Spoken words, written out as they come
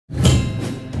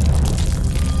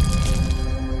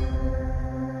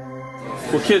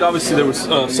Well, Kid, obviously there was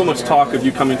so much talk of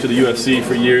you coming to the UFC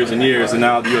for years and years, and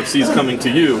now the UFC is coming to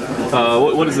you.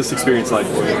 What is this experience like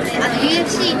for you?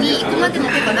 UFC に行くまでも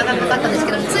結構長くかかったんです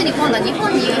けど、ついに今度は日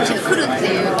本に UFC が来るって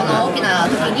いうこの大きな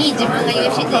時に自分が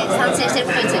UFC で参戦している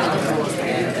ことについてどう思います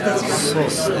か？そうで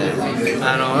すね。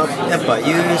やっぱ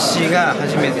UFC が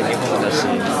初めて日本だし、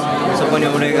そこに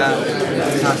俺が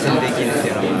参戦できるって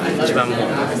いうのが一番もう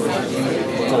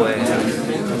光栄な。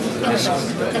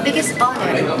The biggest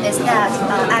honor is that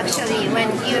actually when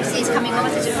UFC is coming over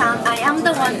to Japan, I am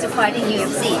the one to fight in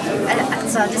UFC.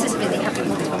 So this is really happy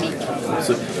moment for me.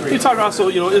 So you talk also,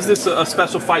 is this a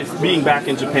special fight being back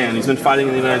in Japan? He's been fighting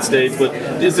in the United States, but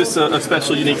is this a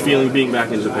special, unique feeling being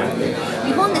back in Japan?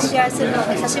 日本で試合するのっ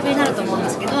て久しぶりになると思うんで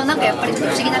すけど、なんかやっぱり不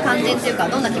思議な感じっていうか、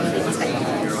どんな気分でいますか？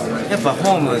やっぱ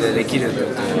ホームでできるってこ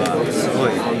とはすご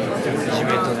い自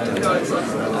分にとっても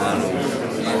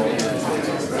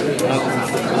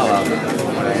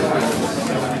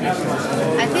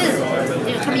I feel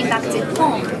coming back to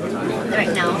home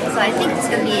right now, so I think it's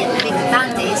going to be a big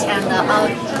advantage, and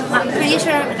I'm pretty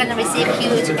sure I'm going to receive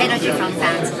huge energy from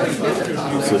fans.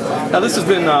 Now this has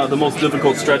been the most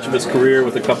difficult stretch of his career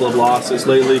with a couple of losses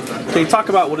lately. Can you talk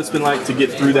about what it's been like to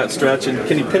get through that stretch, and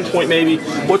can you pinpoint maybe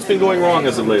what's been going wrong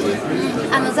as of lately?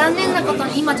 残念なこと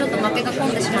に今ちょっと負けが込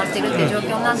んでしまっているという状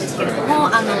況なんですけれども、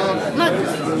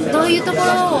どういうとこ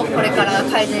ろをこれから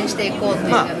改善していこうと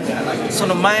いう、そ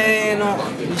の前の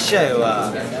2試合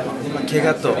は怪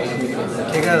我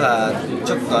が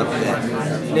ちょっとあっ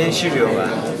て練習量が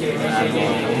思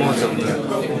う存分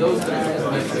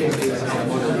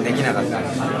できなかった。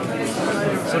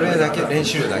それだけ練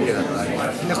習量だけだった。で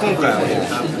今回はも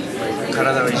う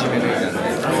体をいじめ抜いたの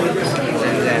で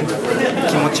全然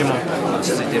気持ちも落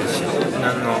ち着いてるし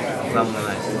何の不安も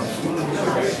ないです。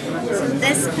So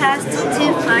this past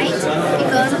two fights,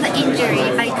 because of the injury,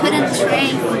 I couldn't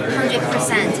train 100%.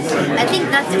 I think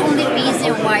that's the only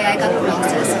reason why I got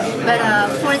losses. But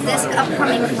for this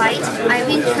upcoming fight, I've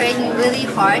been training really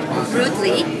hard,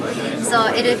 brutally. So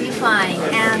it'll be fine,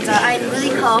 and I'm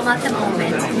really calm at the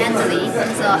moment mentally,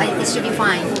 so it should be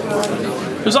fine.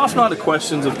 There's often a lot of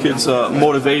questions of kids'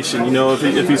 motivation.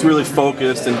 If he's really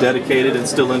focused and dedicated and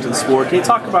still into the sport. Can you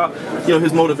talk about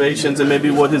his motivations and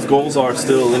maybe what his goals are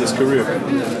still in his career?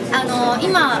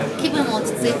 今気分も落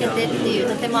ち着いててっていう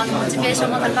とてもモチベーショ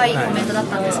ンも高いコメントだっ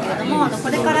たんですけれども、こ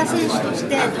れから選手とし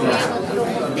てどういう目標を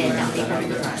持ってやっていこうと思い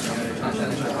ますか？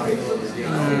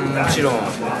もちろん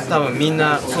多分みん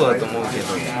なそうだと思うけど、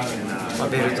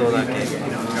ベルトだけを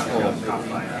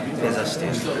目指して。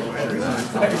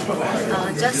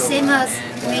Just same as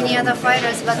many other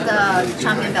fighters, but the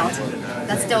champion belt.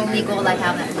 That's the only goal I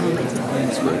have at the moment.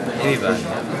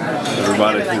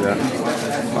 Everybody.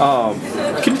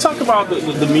 Can you talk about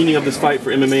the meaning of this fight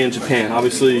for MMA in Japan?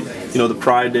 Obviously, the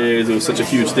Pride days, it was such a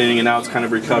huge thing, and now it's kind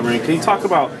of recovering. Can you talk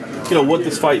about what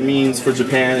this fight means for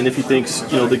Japan, and if he thinks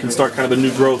they can start kind of a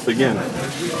new growth again?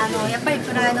 やっぱり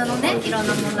プライドのね、いろん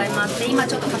な問題もあって、今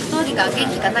ちょっと格闘技が元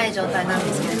気がない状態なん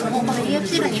ですけれども、この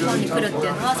UFC が日本に来るってい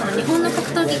うのは、その日本の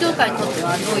格闘技業界にとって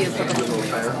はどういうことだと思い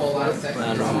ますか？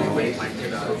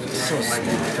そうですね。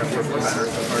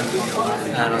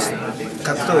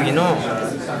格闘技のフ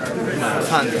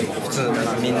ァンでも普通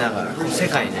みんなが世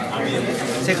界の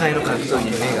格闘技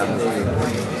に目が向く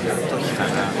時か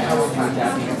な。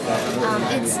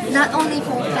It's not only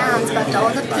for fans, but all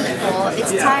the people.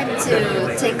 It's time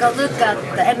to take a look at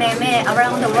the MMA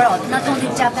around the world. Not only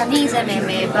Japanese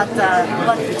MMA, but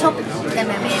top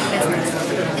MMA business.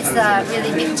 It's a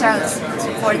really big chance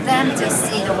for them to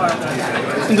see the world.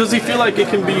 And does he feel like it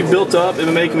can be built up?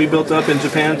 MMA can be built up in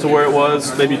Japan to where it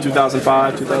was maybe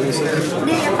 2005, 2006?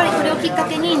 で、やっぱりこれをきっか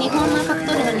けに日本の格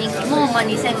闘技の人気も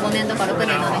2005年とか6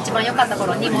年の一番良かった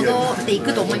頃に戻ってい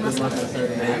くと思いますか？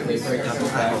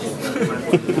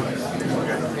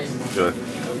 Good.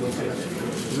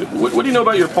 What do you know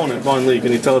about your opponent, Vaughn Lee?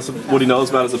 Can you tell us what he knows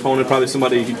about his opponent? Probably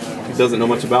somebody he doesn't know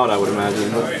much about, I would imagine.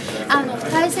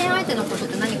 対戦相手のことっ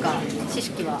て何か知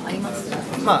識はあります？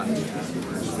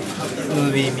ム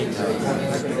ービーみたい。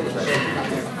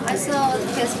I saw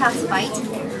his past fight,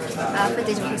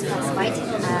 footage of his past fight.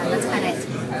 That's kind of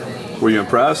it. Were you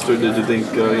impressed, or did you think?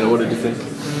 What did you think?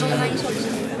 どんな印象でし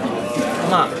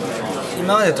た？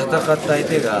今まで戦った相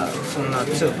手がそんな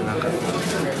強くなかった。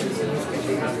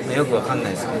よくわかんな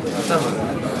いですけど、多分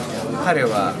彼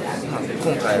は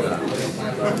今回が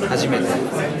初めて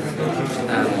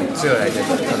強い相手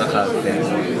と戦うと思いま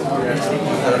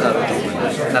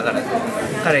す。だから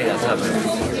彼が多分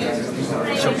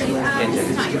ショック現在で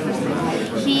すけど。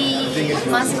He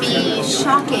must be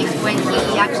shocking when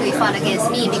he actually fought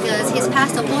against me because his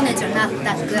past opponents are not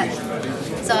that good.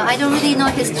 So I don't really know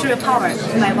his true power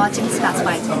by watching his past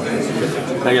fight.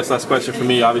 I guess last question for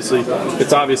me, obviously,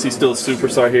 it's obviously still a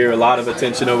superstar here, a lot of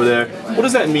attention over there. What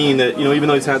does that mean that, you know, even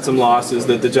though he's had some losses,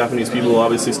 that the Japanese people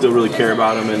obviously still really care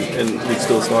about him and he's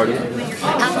still starting?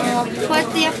 こうや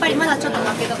ってやっぱりまだちょっと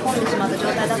負けが込んでしまった状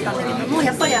態だったんだけども、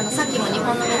やっぱりさっきも日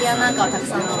本のメディアなんかはたく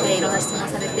さんのでいろんな質問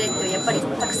されてっていう、やっぱり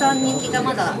たくさん人気が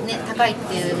まだね高いっ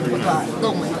ていうことはど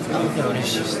う思いますか？嬉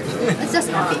しいです。It's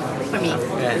just happy for me.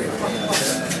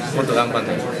 もっと頑張ん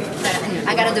ない。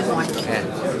I gotta do more.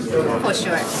 For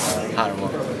sure.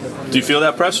 Do you feel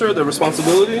that pressure, the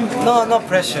responsibility? No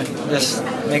pressure. Just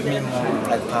make me more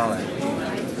like power.